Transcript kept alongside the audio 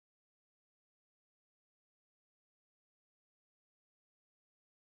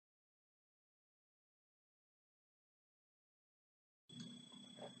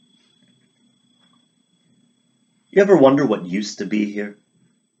You ever wonder what used to be here?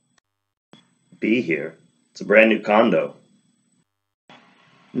 Be here? It's a brand new condo.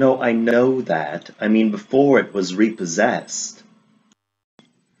 No, I know that. I mean, before it was repossessed.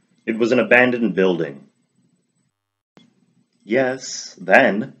 It was an abandoned building. Yes,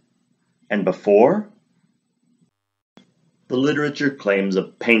 then. And before? The literature claims a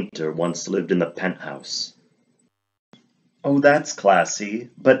painter once lived in the penthouse. Oh, that's classy.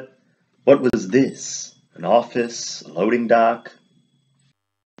 But what was this? An office? A loading dock?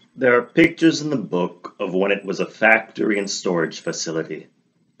 There are pictures in the book of when it was a factory and storage facility.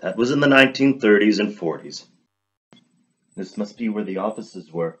 That was in the 1930s and 40s. This must be where the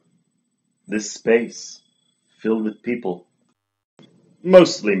offices were. This space, filled with people.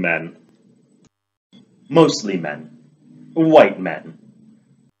 Mostly men. Mostly men. White men.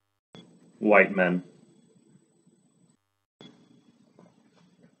 White men.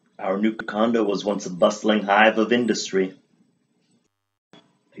 Our new condo was once a bustling hive of industry.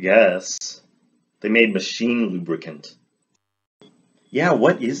 I guess. They made machine lubricant. Yeah,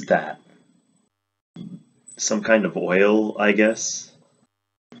 what is that? Some kind of oil, I guess.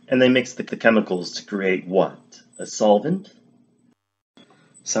 And they mix the chemicals to create what? A solvent?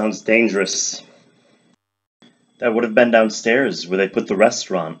 Sounds dangerous. That would have been downstairs where they put the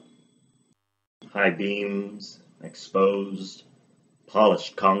restaurant. High beams, exposed,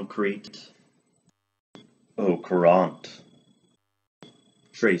 polished concrete. Oh, courant.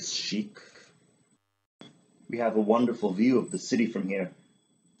 Trace chic. We have a wonderful view of the city from here.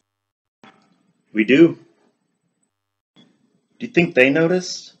 We do. Do you think they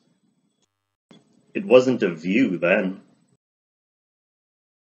noticed? It wasn't a view then.